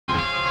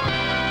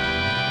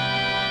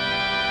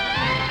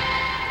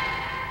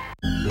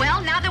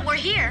We're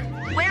here.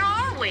 Where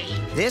are we?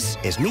 This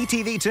is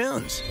metv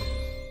Toons.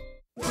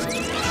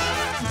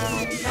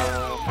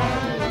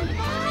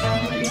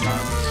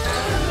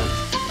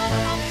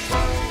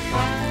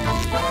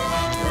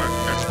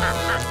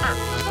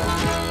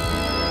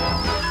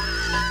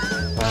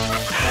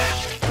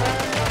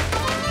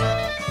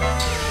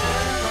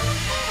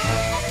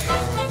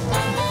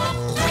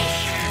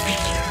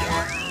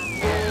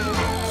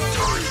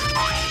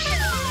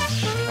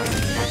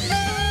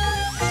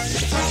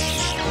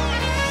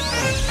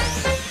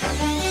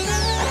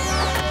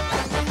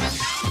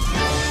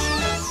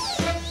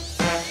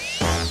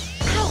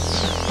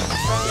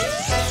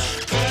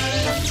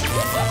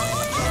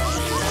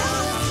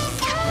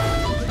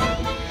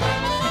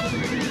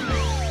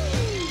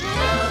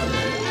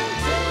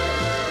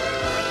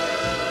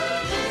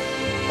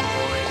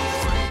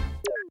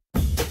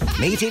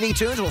 metv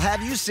Toons will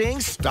have you seeing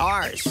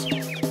stars.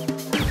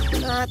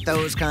 Not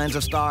those kinds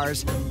of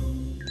stars.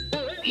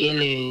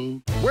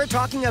 Hello. We're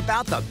talking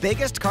about the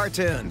biggest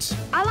cartoons.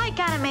 I like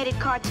animated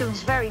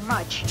cartoons very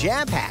much.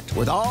 Jam-packed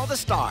with all the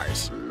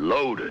stars.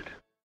 Loaded.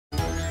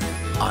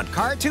 On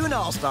Cartoon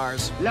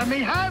All-Stars. Let me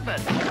have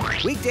it.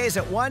 Weekdays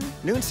at 1,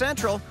 noon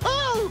Central.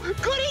 Oh,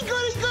 goody,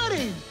 goody,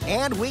 goody.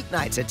 And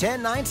weeknights at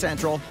 10, 9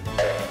 Central.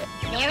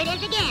 There it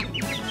is again.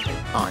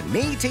 On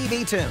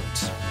metv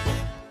Toons.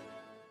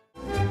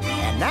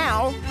 And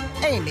now,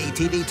 a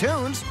metv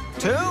Toons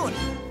tune.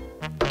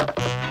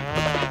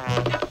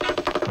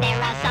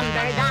 There are some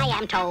birds, I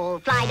am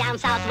told, fly down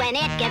south when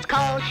it gets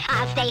cold.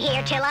 I'll stay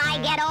here till I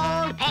get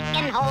old,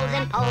 pecking holes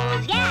in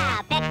poles.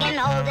 Yeah, pecking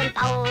holes in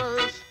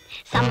poles.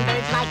 Some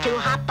birds like to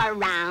hop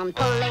around,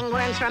 pulling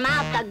worms from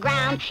out the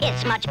ground.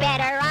 It's much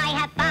better, I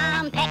have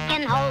found,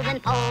 pecking holes in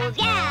poles.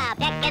 Yeah,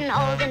 pecking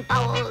holes in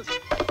poles.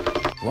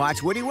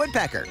 Watch Woody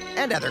Woodpecker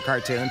and other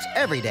cartoons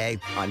every day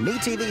on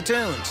metv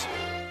Toons.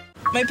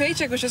 My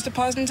paycheck was just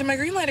deposited into my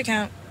Greenlight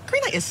account.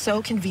 Greenlight is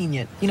so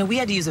convenient. You know, we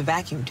had to use a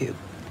vacuum tube.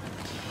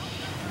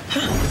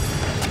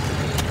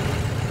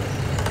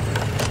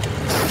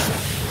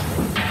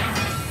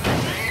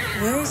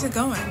 Where is it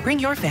going? Bring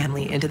your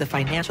family into the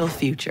financial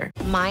future.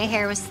 My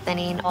hair was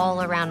thinning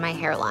all around my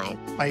hairline.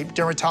 My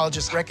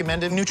dermatologist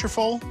recommended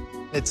Nutrafol.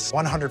 It's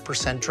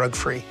 100%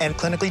 drug-free and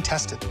clinically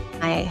tested.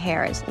 My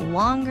hair is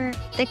longer,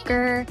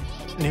 thicker.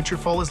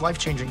 Nutrafol is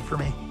life-changing for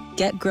me.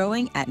 Get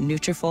growing at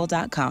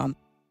Nutrafol.com.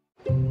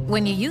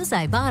 When you use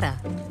Ibotta,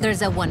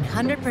 there's a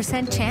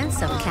 100%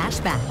 chance of cash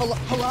back.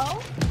 Hello?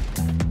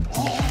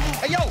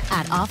 Hey, yo!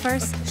 At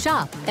Offers,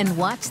 shop, and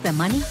watch the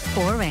money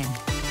pour in.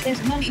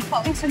 There's money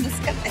falling from the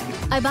sky.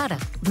 Ibotta,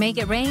 make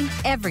it rain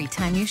every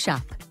time you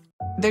shop.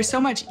 There's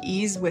so much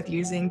ease with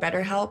using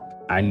BetterHelp.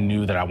 I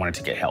knew that I wanted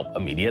to get help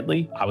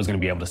immediately. I was going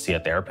to be able to see a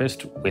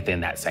therapist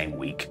within that same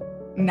week.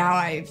 Now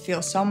I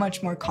feel so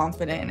much more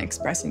confident in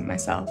expressing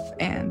myself,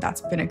 and that's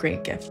been a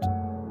great gift.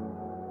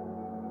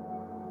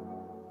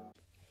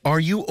 Are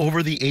you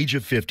over the age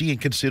of 50 and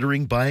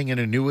considering buying an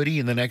annuity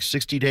in the next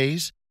 60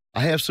 days?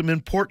 I have some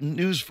important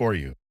news for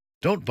you.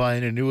 Don't buy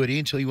an annuity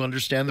until you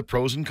understand the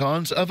pros and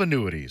cons of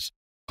annuities.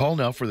 Call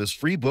now for this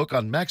free book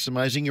on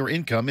maximizing your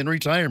income in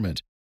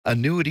retirement.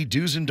 Annuity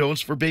Do's and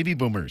Don'ts for Baby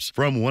Boomers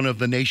from one of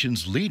the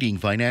nation's leading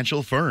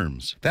financial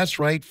firms. That's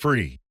right,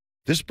 free.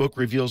 This book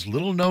reveals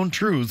little-known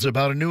truths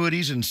about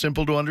annuities in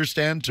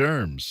simple-to-understand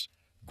terms.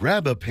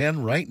 Grab a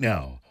pen right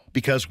now,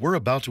 because we're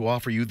about to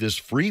offer you this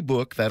free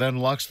book that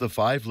unlocks the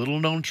 5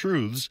 little-known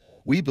truths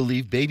we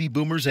believe baby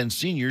boomers and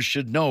seniors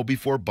should know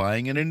before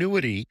buying an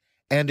annuity,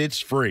 and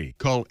it's free.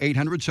 Call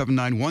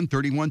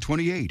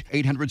 800-791-3128,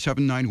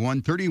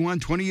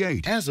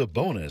 800-791-3128. As a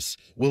bonus,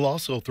 we'll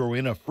also throw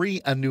in a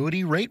free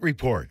annuity rate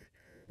report.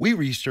 We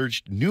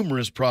researched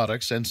numerous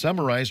products and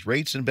summarized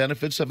rates and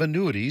benefits of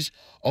annuities,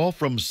 all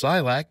from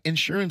Silac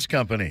Insurance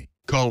Company.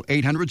 Call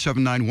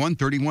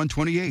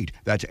 800-791-3128.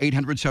 That's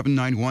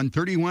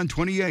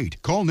 800-791-3128.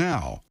 Call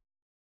now.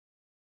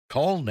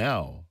 Call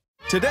now.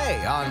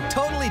 Today on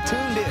Totally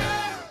Tuned In.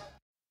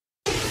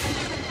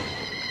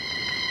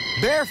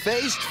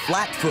 Barefaced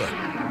Flatfoot.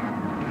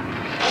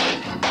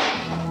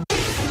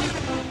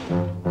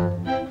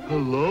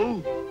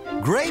 Hello?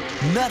 Grape,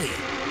 Nutty.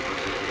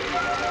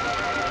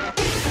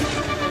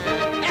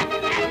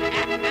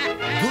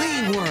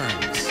 Glee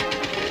worms.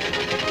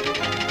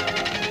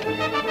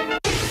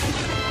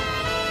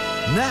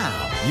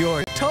 Now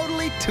you're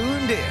totally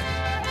tuned in.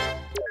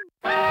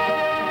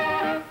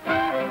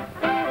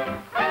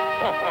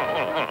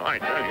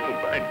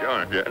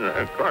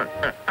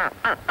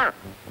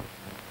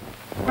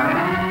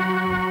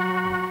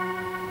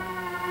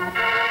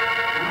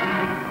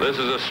 This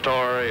is a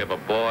story of a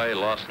boy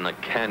lost in the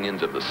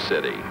canyons of the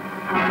city.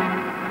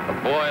 A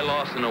boy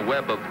lost in a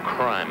web of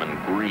crime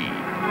and greed.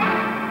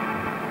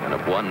 And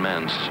of one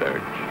man's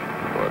search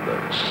for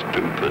the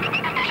stupid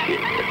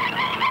kid.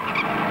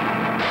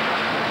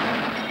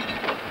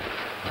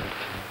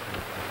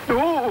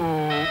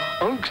 Oh,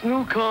 Unc's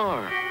new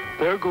car.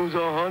 There goes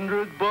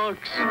 $100.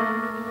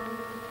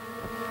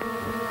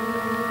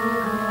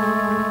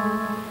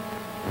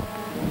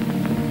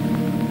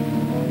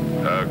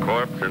 A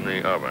corpse in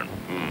the oven.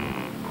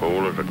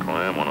 cold as a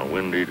clam on a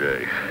windy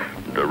day.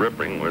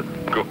 Dripping with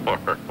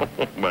gore. Oh,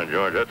 my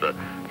George, that's a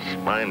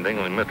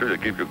spine-tingling mystery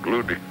that keeps you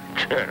glued to your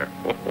chair.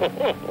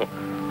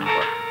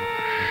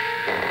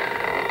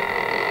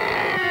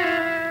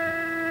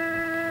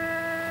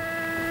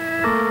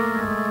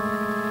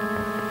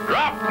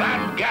 Drop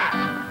that gas!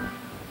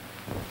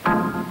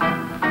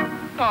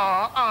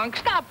 Oh, Unc,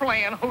 stop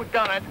playing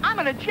whodunit. I'm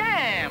in a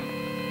jam.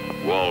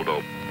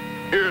 Waldo,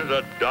 here's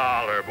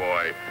 $1,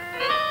 boy.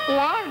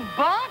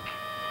 $1?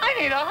 I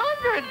need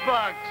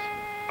 $100.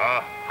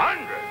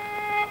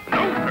 $100? No,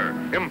 sir.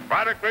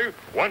 Emphatically,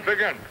 once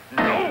again,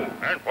 no.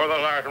 And for the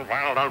last and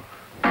final time,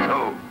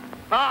 no.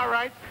 All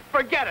right,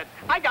 forget it.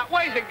 I got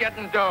ways of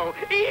getting dough.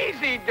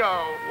 Easy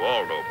dough.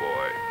 Waldo,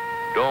 boy,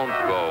 don't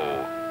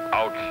go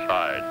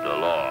outside the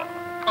law.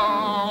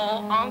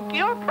 Oh, Unc,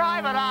 you're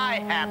private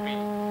eye happy.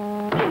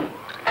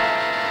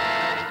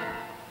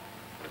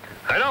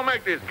 They don't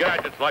make these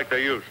gadgets like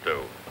they used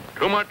to.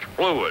 Too much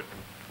fluid.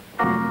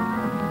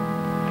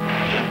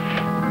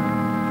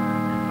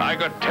 I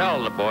could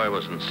tell the boy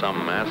was in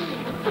some mess.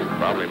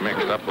 Probably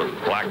mixed up with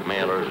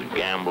blackmailers,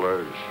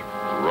 gamblers,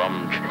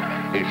 rum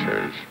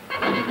chasers.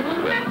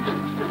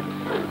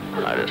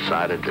 But I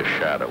decided to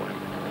shadow him.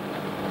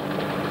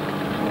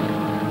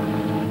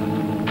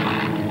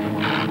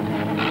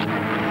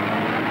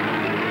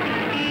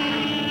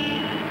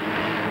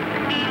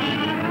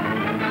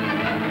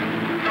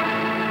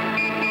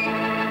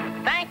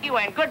 Thank you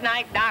and good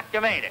night,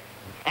 Dr. Vader.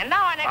 And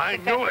now our next... I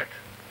knew it.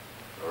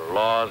 The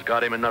law's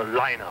got him in the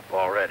lineup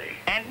already.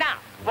 And now,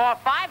 for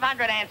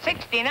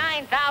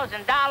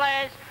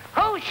 $569,000,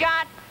 who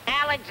shot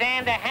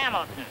Alexander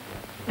Hamilton?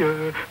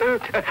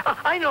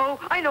 I know.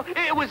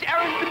 It was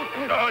Aaron...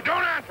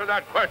 Don't answer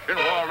that question,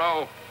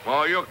 Waldo.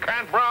 Oh, you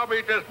can't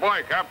browbeat this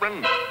boy,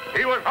 Captain.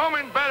 He was home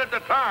in bed at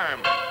the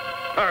time.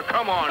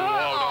 Come on,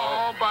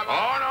 Waldo.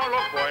 Oh, no,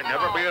 look, boy,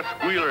 never be a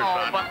squealer,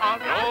 son.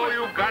 No,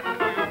 you got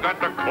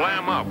to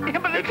clam up. Yeah,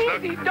 but it's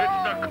the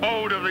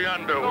code of the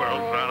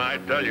underworld, son, I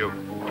tell you.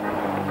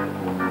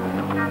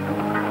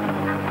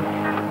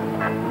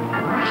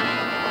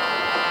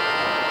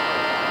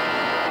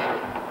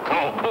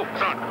 Oh,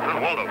 son,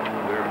 Waldo,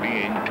 we're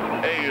being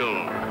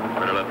tailed.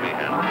 Better let me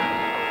handle it.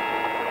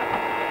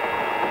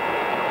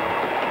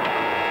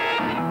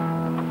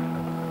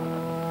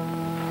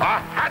 A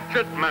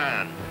hatchet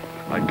man!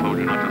 I told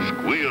you not to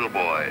squeal,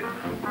 boy.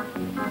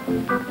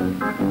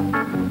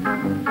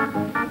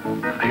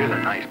 Here's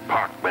a nice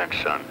park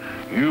bench, son.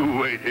 You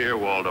wait here,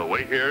 Waldo.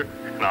 Wait here,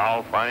 and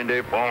I'll find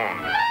a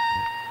phone.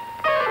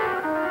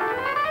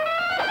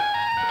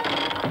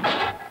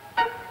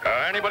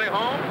 Anybody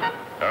home?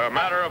 A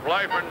matter of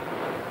life and...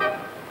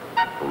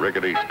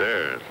 rickety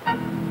stairs.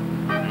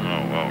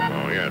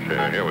 Oh, yes,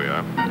 here we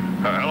are.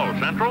 Hello,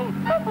 Central?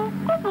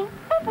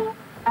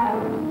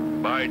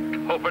 By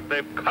Tophet,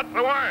 they've cut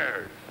the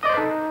wires.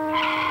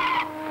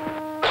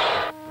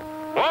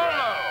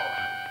 Waldo!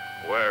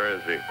 Where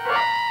is he?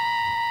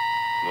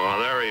 Well,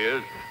 there he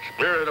is,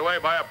 spirited away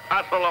by a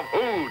passel of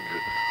hoods.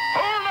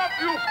 Hold up,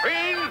 you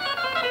fiends!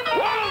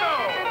 Waldo!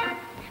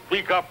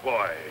 Speak up,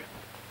 boy.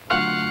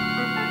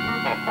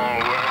 Oh,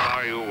 where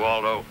are you,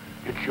 Waldo?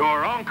 It's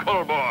your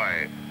uncle,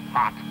 boy.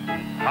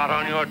 Hot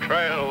on your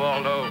trail,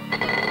 Waldo.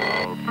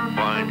 I'll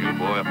find you,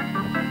 boy.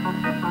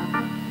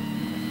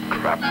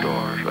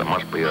 Trapdoors. There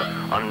must be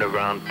an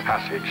underground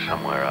passage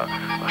somewhere, a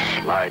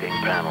sliding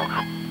panel.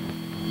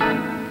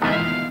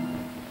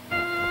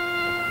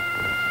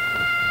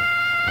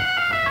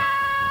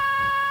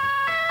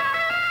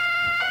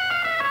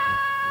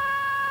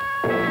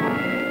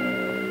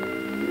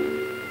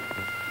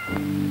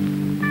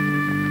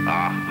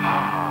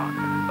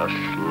 A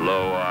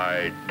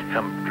slow-eyed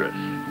temptress.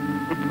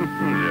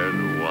 There's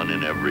one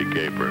in every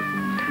caper.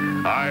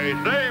 I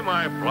say,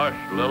 my flush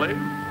lily,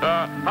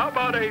 how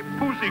about a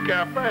pussy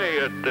cafe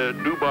at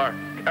Dubar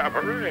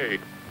Cabaret?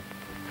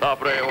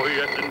 Après, oh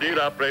yes, indeed,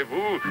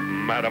 après-vous,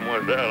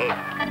 mademoiselle. I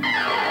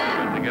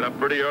have to get up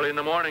pretty early in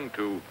the morning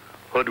to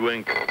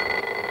hoodwink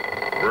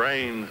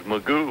Brains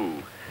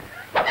Magoo.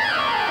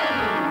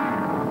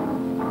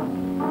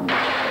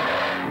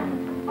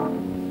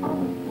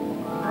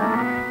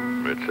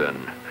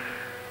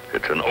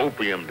 It's an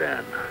opium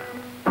den.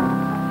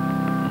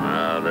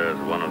 There's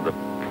one of the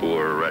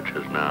poor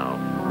wretches now,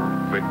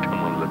 victim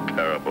of the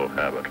terrible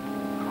habit.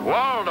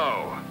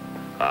 Waldo!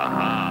 Aha, a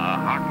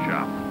hot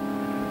shop.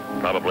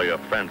 Probably a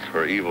fence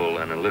for evil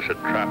and illicit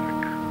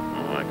traffic.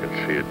 Oh, I can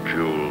see it.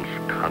 Jewels,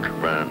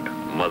 contraband,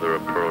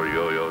 mother-of-pearl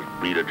yo-yos,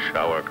 beaded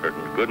shower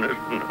curtains, goodness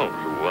knows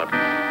what.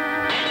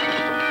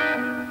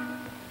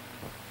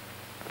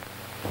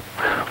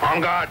 On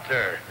guard,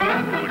 sir. A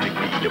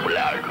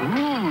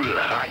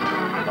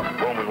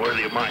foeman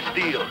worthy of my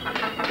steel.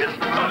 His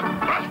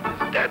thrust is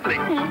deadly,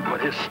 but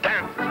his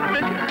stance is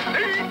familiar.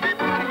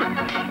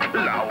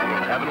 Now,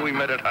 haven't we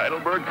met at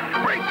Heidelberg?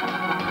 Great.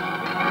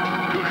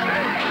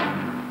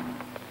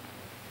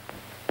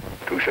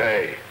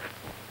 Touche.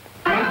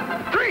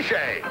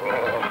 Triche.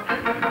 Oh.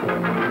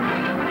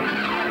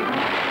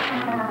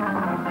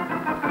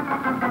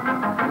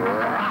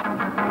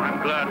 I'm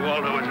glad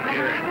Waldo isn't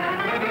here.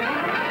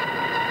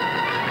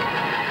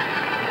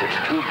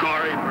 too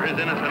gory for his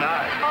innocent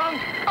eyes. I'm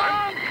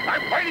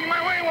fighting my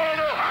way,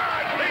 Waldo.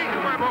 Please,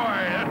 my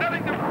boy. There's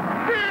nothing to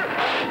fear.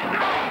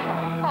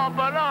 Oh,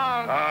 but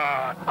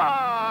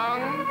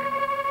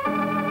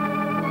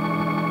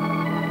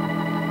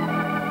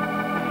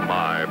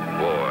My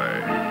boy.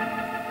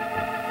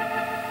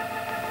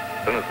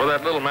 And for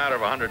that little matter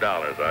of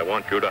 $100, I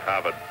want you to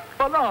have it.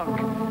 But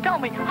Unc, tell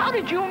me, how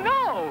did you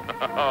know?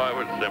 Oh, it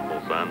was simple,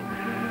 son.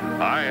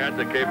 I had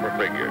the caper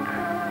figured.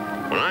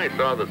 When I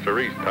saw the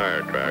Cerise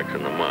tire tracks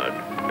in the mud,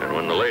 and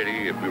when the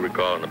lady, if you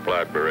recall, in the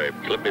plaid beret,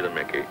 slipped me the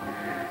Mickey,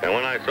 and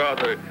when I saw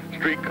the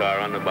streetcar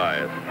on the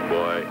bias,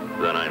 boy,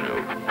 then I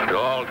knew. It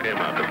all came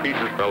out. The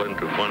pieces fell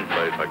into one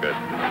place like a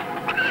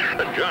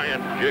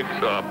giant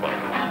jigsaw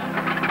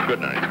puzzle.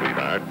 Good night,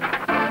 sweetheart.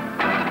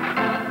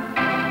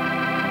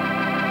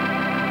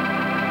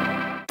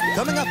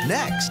 Coming up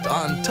next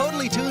on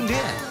Totally Tuned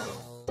In.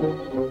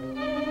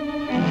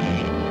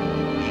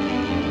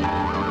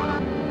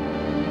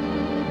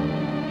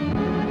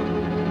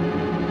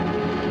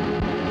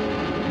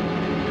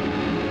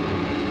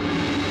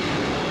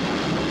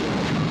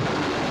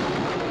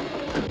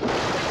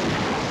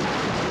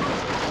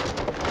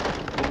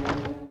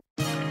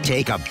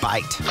 Take a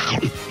bite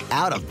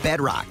out of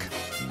Bedrock,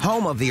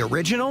 home of the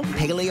original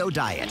paleo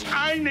diet.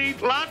 I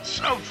need lots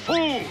of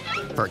food.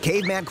 For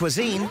caveman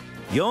cuisine,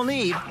 you'll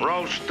need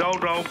roast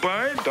dodo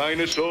bird,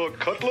 dinosaur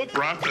cutlet,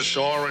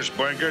 brontosaurus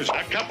burgers,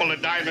 a couple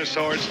of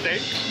dinosaur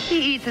steaks.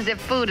 He eats as if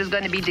food is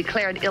going to be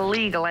declared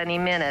illegal any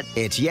minute.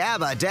 It's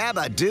yabba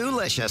dabba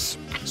doolicious.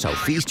 So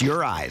feast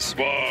your eyes.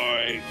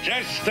 Boy,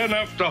 just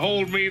enough to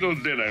hold me till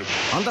dinner.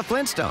 On the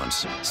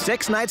Flintstones,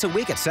 6 nights a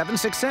week at 7,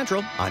 6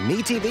 Central on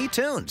metv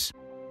Toons.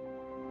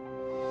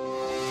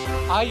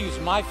 I use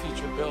my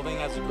feature building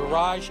as a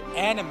garage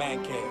and a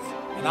man cave,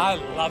 and I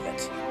love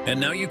it. And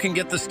now you can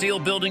get the steel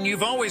building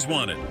you've always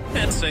wanted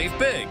and save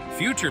big.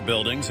 Future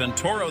Buildings and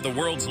Toro, the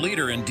world's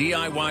leader in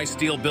DIY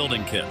steel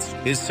building kits,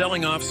 is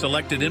selling off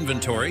selected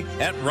inventory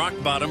at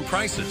rock-bottom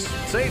prices.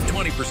 Save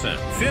 20%,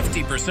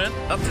 50%,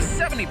 up to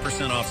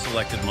 70% off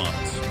selected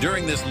models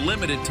during this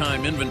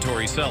limited-time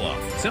inventory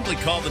sell-off. Simply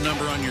call the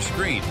number on your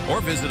screen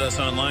or visit us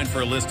online for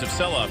a list of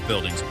sell-off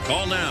buildings.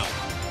 Call now.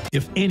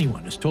 If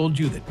anyone has told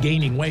you that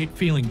gaining weight,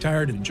 feeling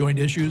tired, and joint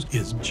issues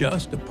is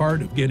just a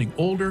part of getting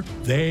older,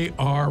 they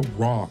are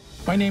wrong.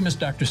 My name is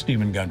Dr.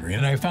 Stephen Gundry,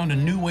 and I found a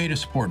new way to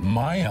support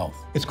my health.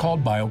 It's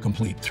called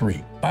BioComplete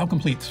 3.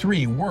 BioComplete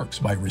 3 works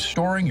by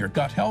restoring your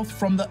gut health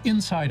from the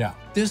inside out.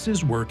 This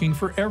is working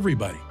for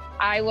everybody.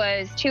 I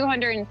was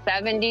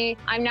 270.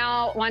 I'm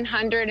now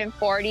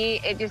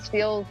 140. It just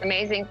feels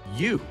amazing.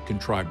 You can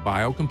try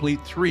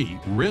BioComplete 3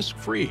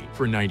 risk-free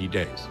for 90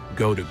 days.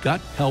 Go to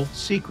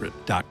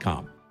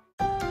guthealthsecret.com.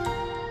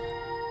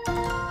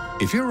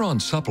 If you're on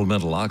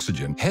supplemental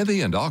oxygen,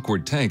 heavy and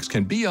awkward tanks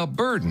can be a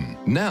burden.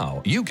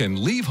 Now, you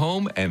can leave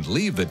home and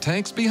leave the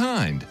tanks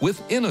behind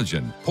with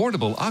Inogen,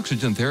 portable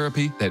oxygen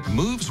therapy that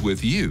moves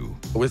with you.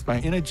 With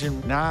my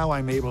Inogen, now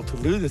I'm able to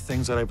do the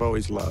things that I've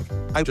always loved.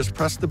 I just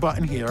press the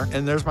button here,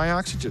 and there's my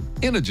oxygen.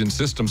 Inogen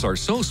systems are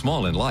so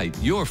small and light,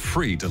 you're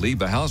free to leave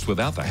the house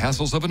without the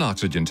hassles of an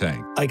oxygen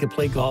tank. I could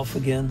play golf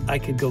again. I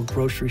could go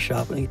grocery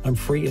shopping. I'm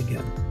free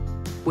again.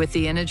 With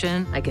the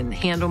Inogen, I can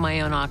handle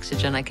my own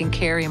oxygen. I can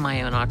carry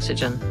my own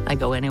oxygen. I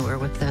go anywhere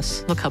with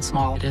this. Look how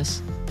small it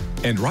is.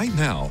 And right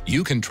now,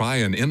 you can try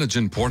an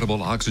Inogen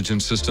portable oxygen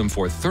system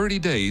for 30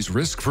 days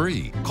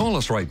risk-free. Call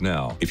us right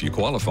now. If you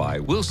qualify,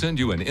 we'll send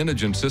you an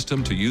Inogen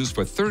system to use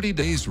for 30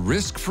 days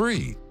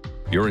risk-free.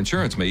 Your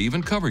insurance may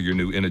even cover your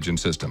new Inogen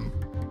system.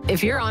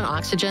 If you're on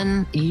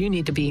oxygen, you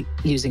need to be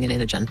using an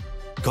Inogen.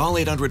 Call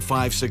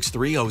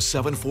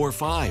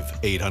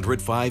 800-563-0745.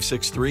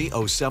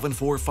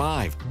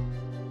 800-563-0745.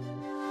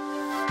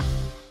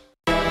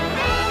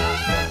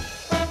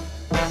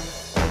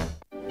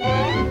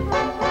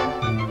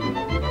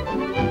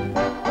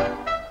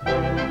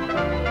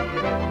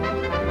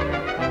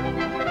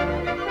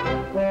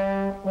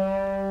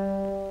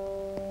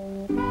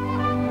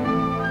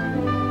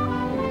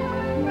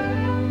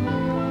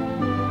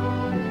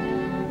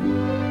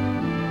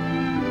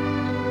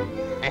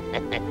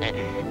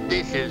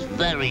 This is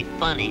very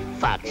funny,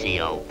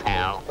 Foxy, old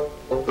pal.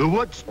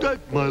 What's that,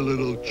 my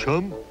little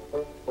chum?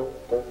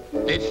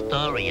 This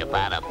story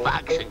about a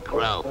fox and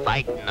crow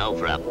fighting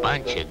over a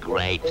bunch of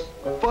grapes.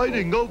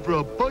 Fighting over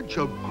a bunch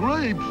of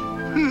grapes?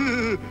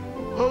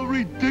 How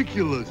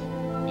ridiculous.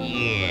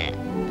 Yeah,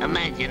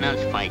 imagine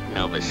us fighting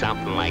over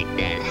something like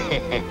that.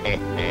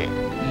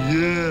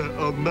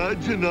 Yeah,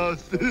 imagine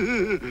us.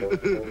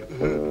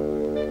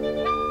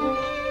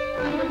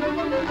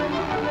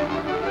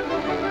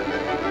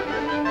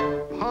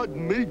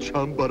 Pardon me,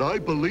 chum, but I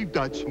believe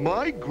that's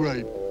my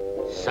grape.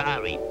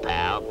 Sorry,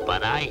 pal,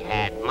 but I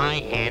had my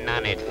hand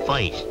on it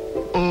first.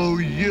 Oh,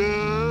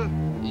 yeah?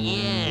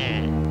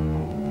 Yeah.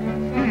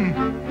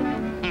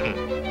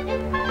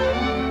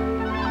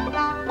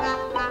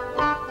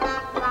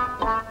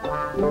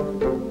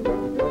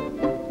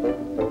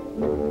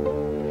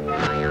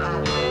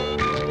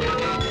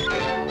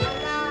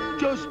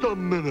 Just a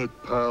minute,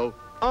 pal.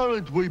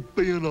 Aren't we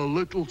being a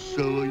little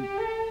silly?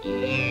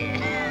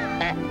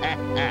 Yeah.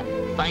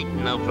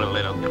 Fighting over a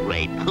little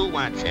grape. Who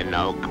wants an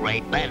old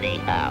grape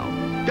anyhow?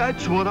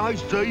 That's what I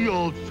say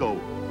also.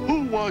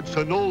 Who wants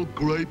an old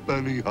grape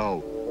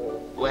anyhow?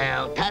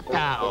 Well,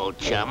 ta-ta, old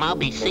chum. I'll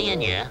be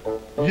seeing you.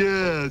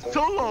 Yeah,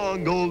 so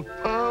long, old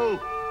pal.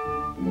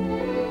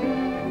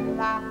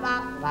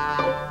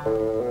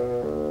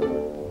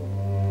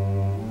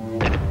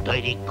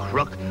 Dirty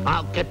crook.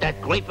 I'll get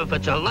that grape if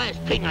it's the last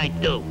thing I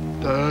do.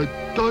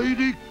 That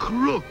dirty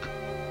crook.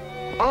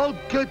 I'll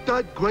get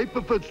that grape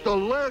if it's the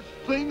last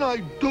thing I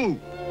do.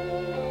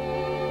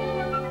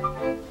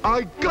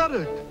 I got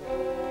it.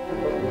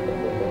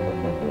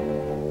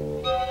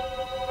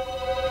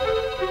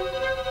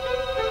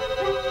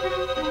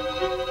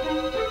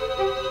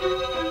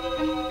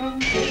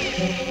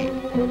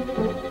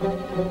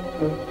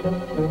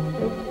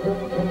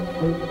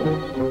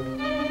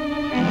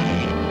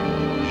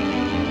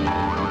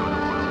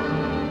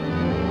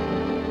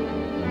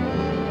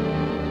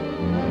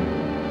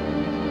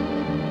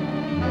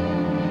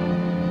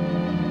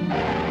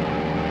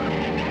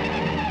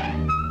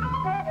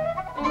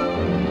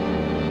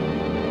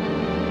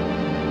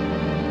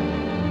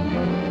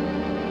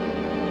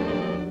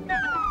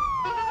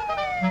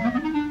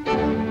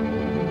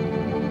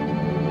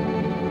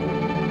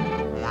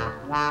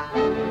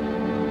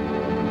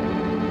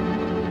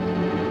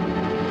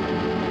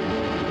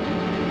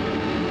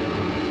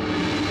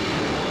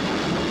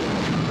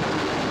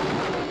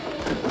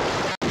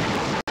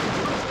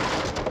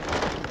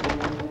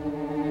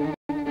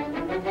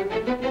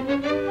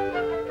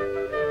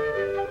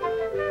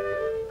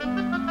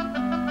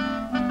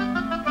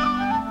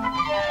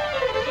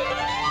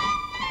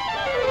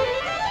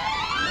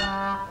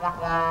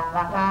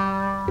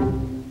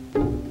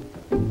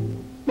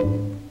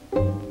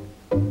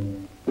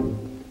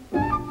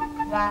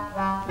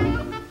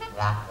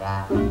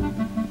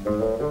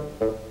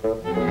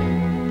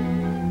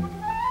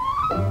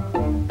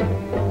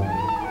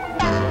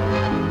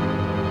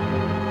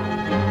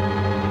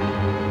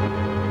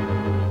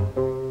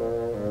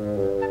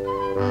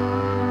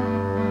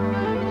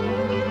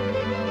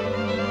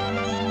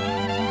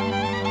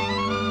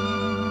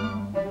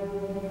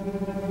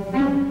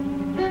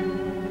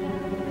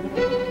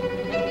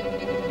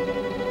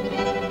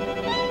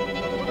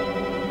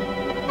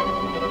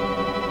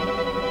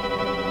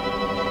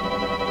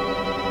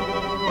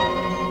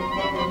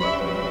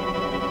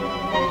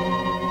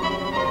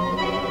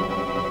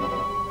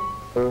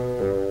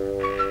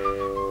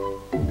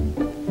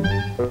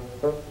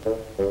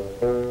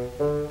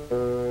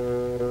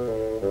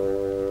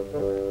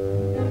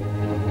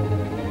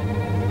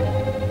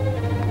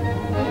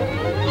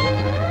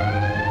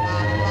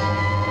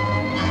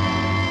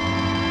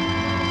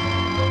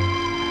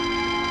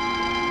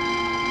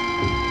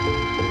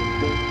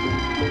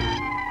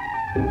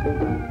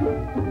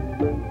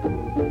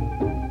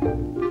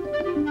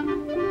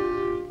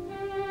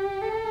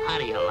 How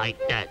do you like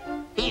that?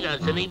 He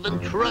doesn't even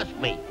trust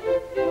me.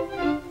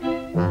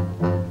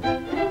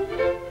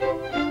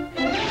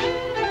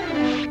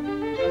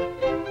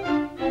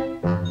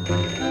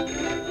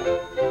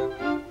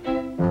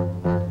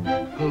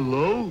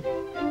 Hello?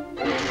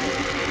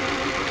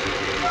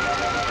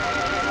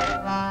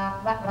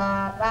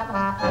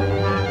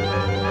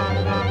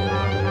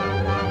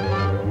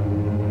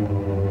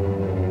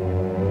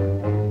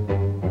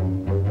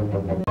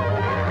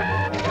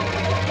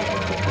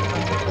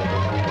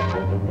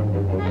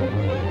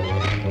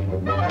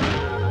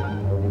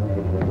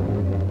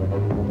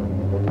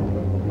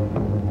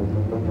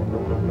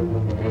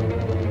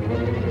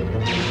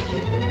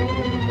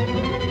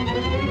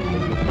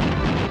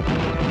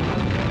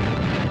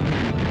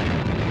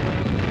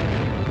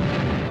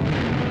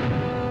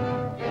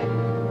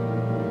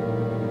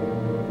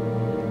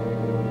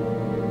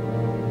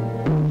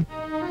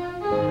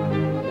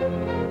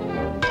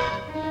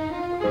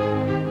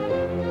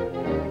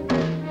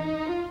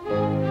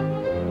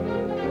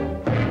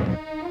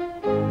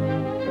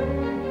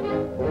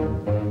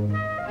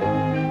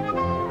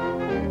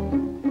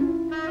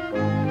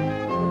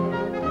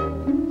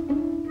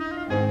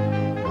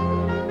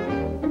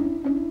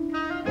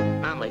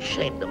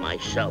 Ashamed of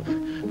myself.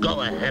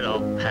 Go ahead,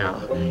 old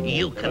pal.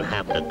 You can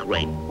have the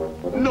grape.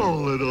 No,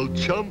 little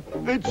chum.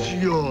 It's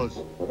yours.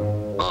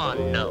 Oh,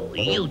 no.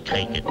 You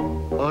take it.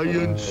 I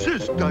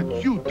insist that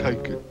you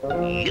take it.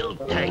 You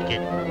take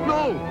it.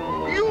 No,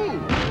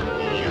 you!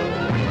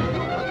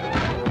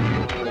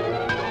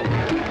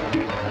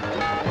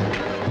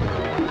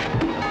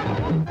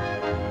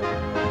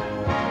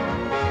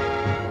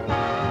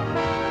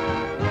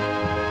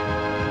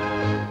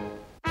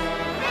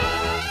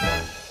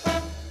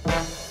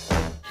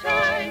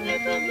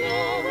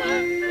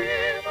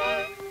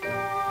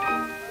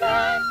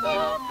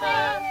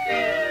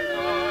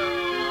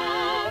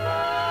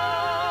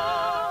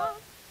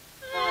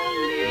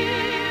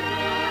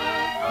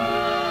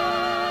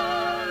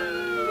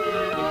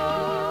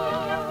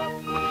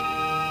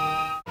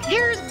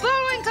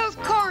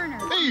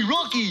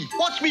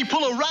 Watch me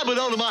pull a rabbit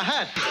out of my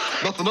hat.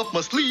 Nothing up my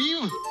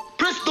sleeve.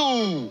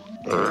 Presto!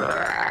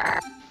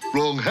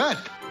 Wrong hat.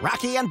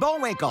 Rocky and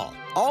Bullwinkle,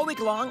 all week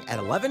long at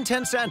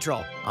 11:10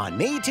 Central on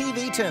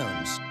metv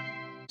Toons.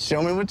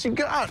 Show me what you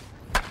got.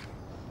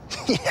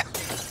 Yeah.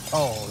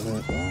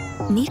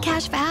 Oh. Need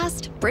cash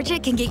fast?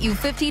 Bridget can get you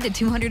 $50 to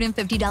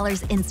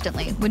 $250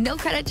 instantly with no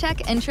credit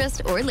check,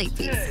 interest, or late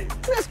fees. Hey,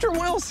 Mr.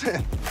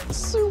 Wilson.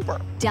 Super.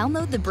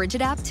 Download the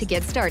Bridget app to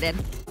get started.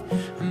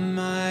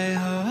 My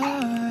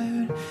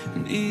heart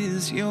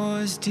is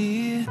yours,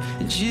 dear.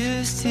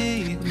 Just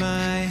take my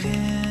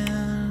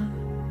hand,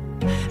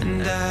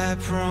 and I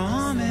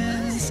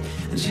promise,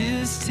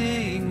 just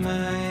take my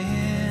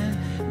hand,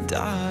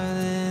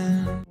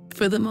 darling.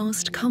 For the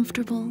most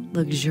comfortable,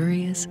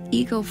 luxurious,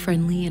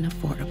 eco-friendly, and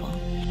affordable,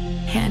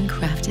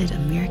 handcrafted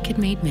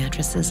American-made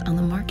mattresses on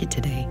the market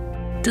today.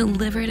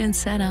 Delivered and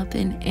set up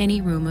in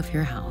any room of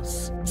your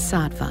house.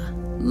 Saatva,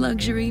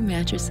 luxury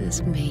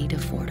mattresses made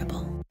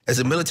affordable. As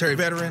a military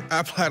veteran, I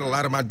applied a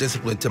lot of my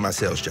discipline to my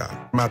sales job.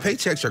 My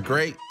paychecks are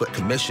great, but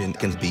commission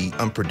can be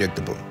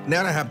unpredictable.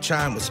 Now I have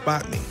Chime with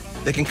Spot Me.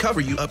 They can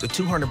cover you up to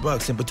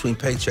 $200 in between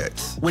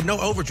paychecks with no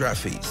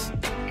overdraft fees.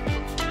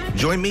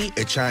 Join me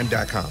at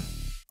Chime.com.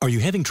 Are you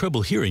having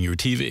trouble hearing your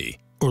TV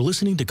or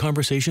listening to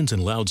conversations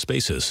in loud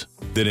spaces?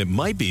 Then it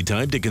might be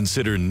time to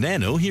consider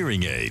Nano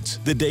hearing aids.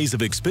 The days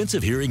of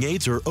expensive hearing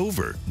aids are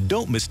over.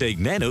 Don't mistake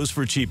Nanos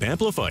for cheap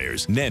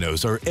amplifiers.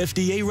 Nanos are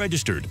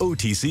FDA-registered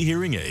OTC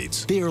hearing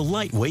aids. They are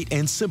lightweight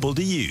and simple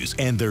to use,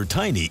 and their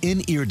tiny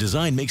in-ear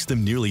design makes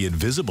them nearly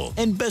invisible.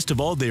 And best of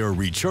all, they are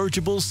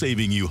rechargeable,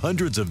 saving you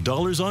hundreds of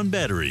dollars on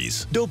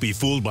batteries. Don't be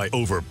fooled by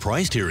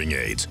overpriced hearing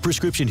aids.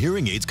 Prescription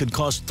hearing aids could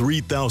cost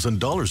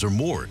 $3,000 or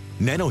more.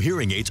 Nano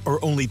hearing aids are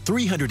only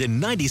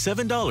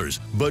 $397.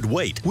 But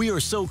wait, we are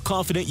so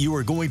confident you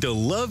are going to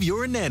love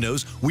your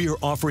Nanos, we are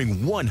offering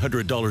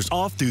 $100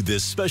 off through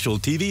this special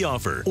TV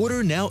offer.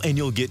 Order now and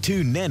you'll get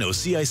 2 Nano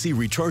CIC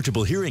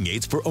rechargeable hearing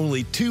aids for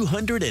only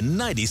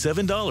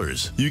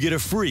 $297. You get a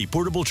free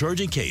portable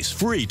charging case,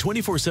 free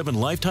 24/7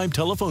 lifetime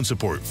telephone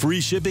support,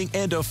 free shipping,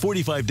 and a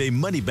 45-day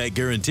money-back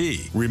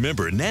guarantee.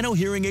 Remember, Nano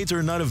hearing aids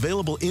are not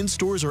available in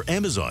stores or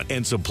Amazon,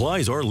 and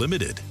supplies are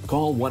limited.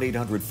 Call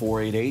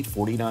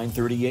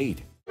 1-800-488-4938.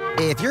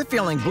 If you're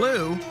feeling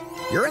blue,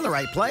 you're in the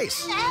right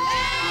place.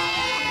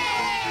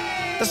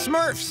 The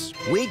Smurfs,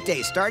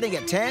 weekdays starting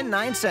at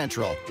 10/9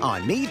 Central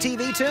on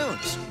metv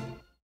Toons.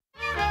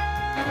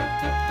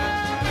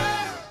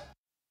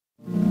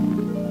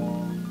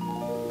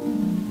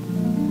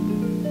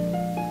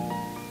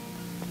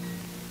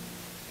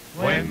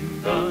 When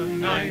the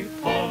night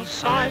falls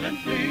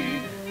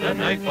silently, the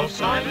night falls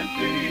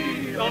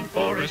silently on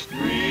forest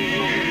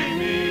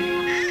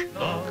green.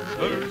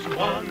 Lovers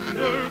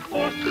wander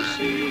forth to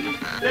see,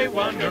 they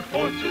wander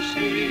forth to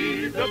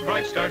see the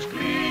bright stars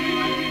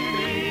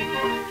gleaming.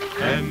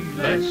 And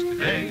lest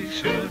they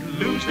should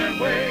lose their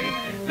way,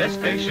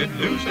 lest they should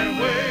lose their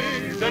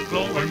way, the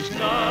glowworms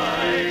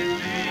nightly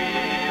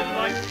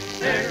light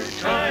their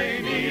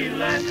tiny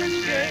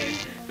lanterns gay,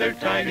 their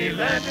tiny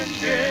lanterns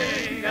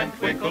gay, and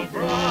twinkle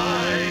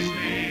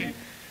brightly.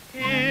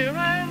 Here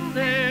and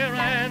there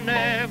and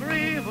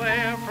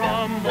everywhere,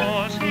 from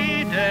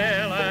mossy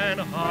dale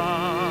and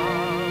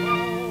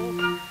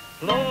hollow,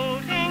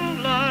 floating,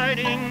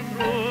 gliding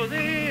through the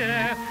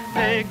air,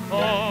 they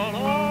call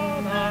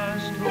on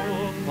us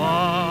to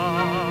follow.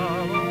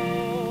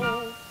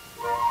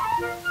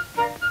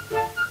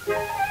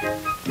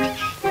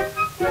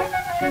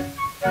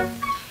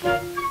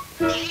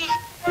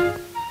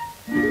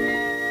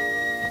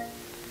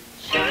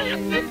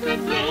 Shine little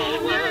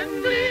glow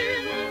and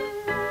glimmer,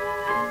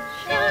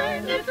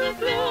 shine little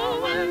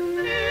glow and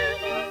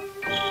glimmer,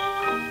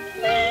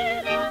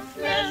 lead us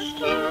less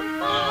too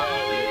far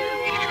we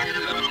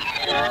wander,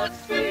 that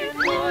sweet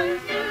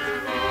voices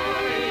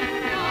calling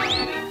down.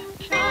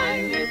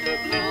 Shine little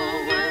glow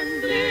and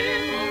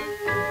glimmer,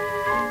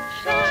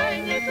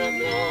 shine little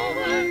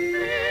glow and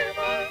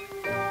glimmer,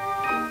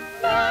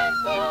 light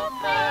the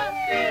path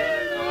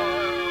below.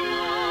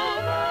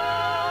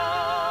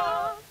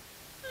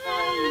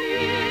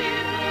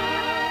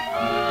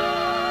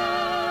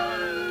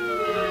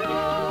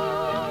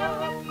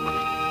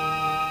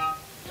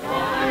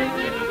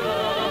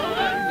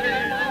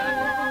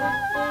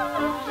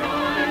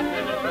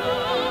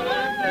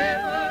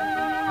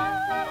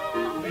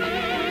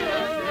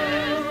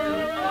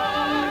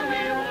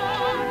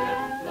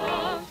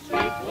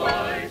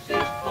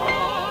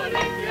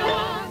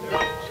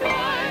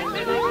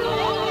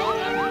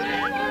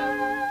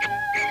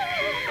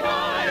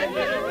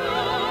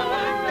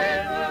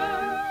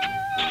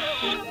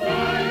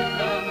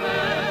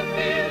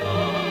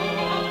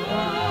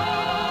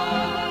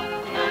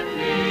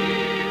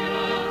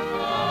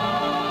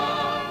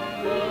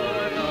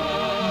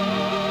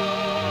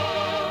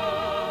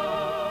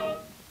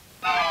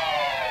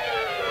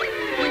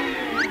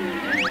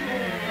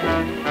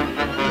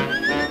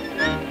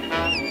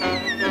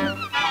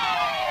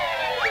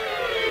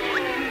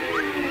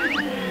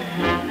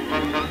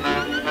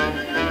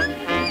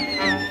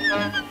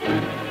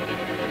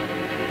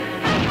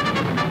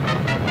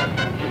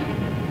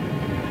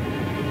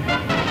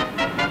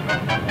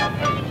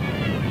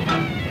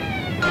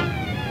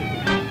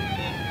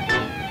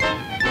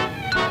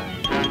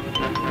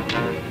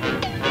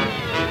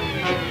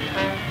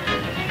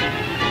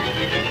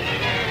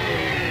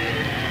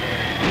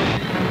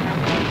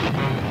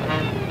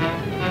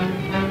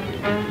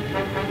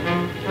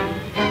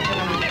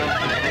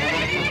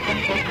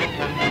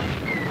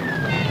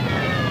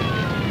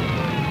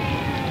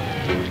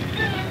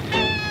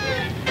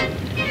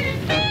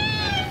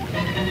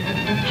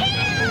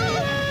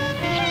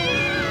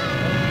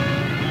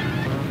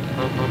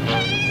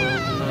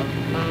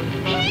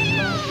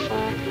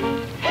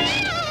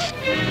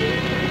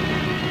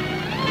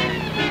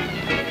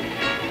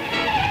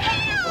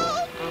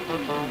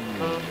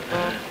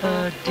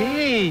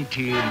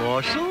 dainty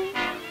morsel.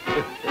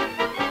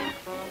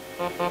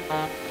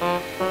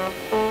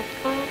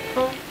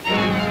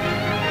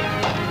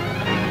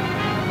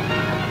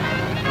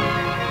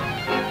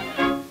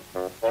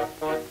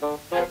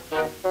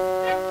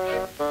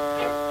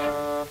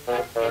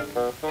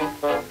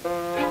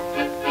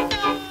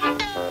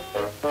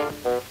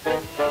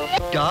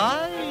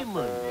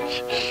 Diamonds,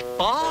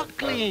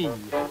 sparkling,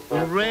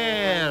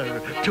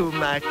 rare to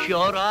match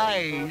your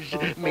eyes,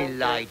 me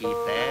lady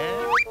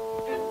fair.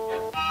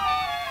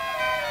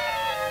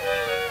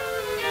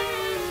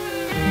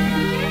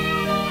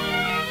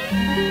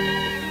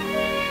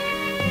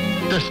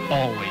 This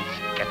always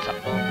gets a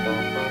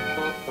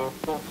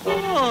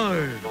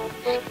Horns.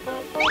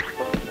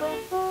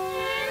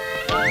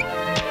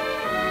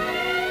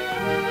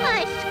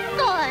 I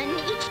scorn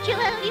each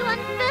jewel you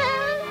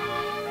unfurl.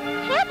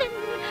 Heaven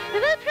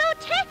will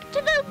protect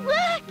the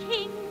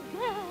working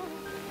girl.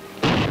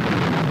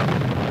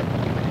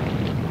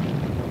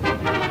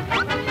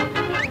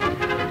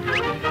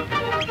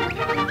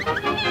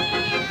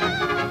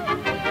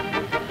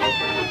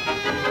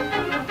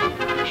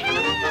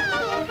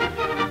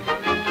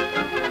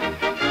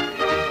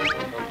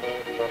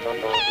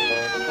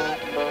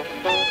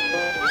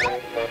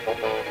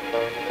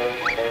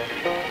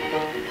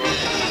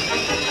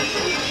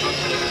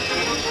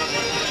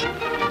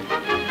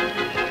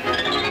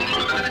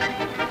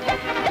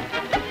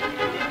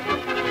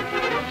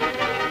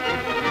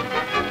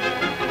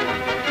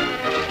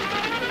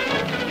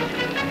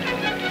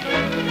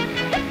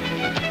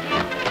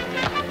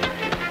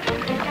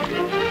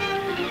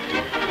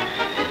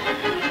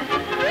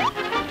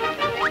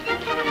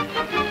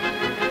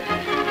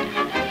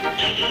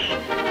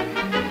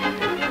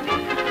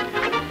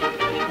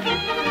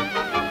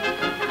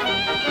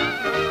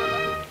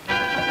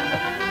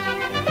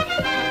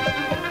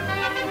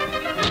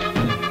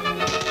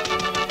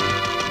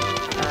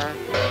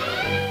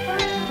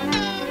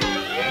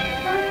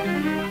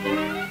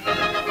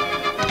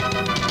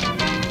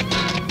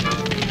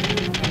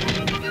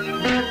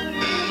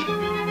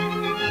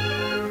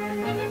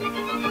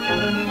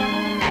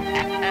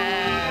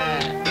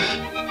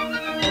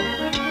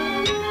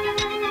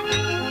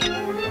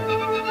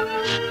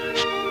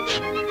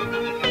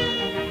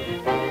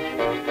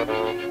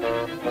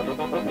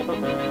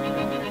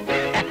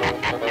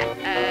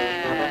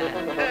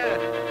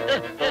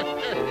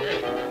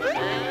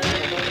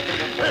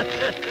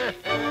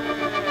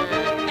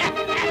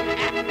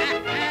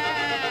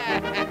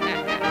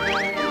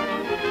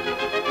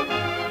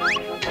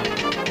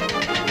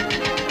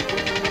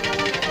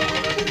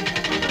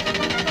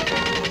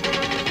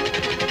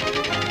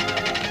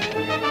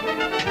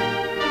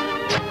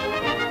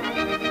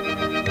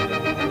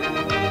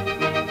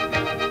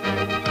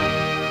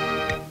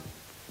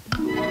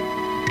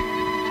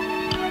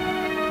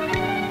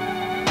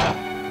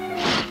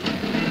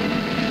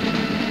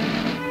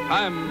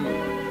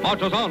 Time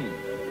marches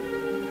on.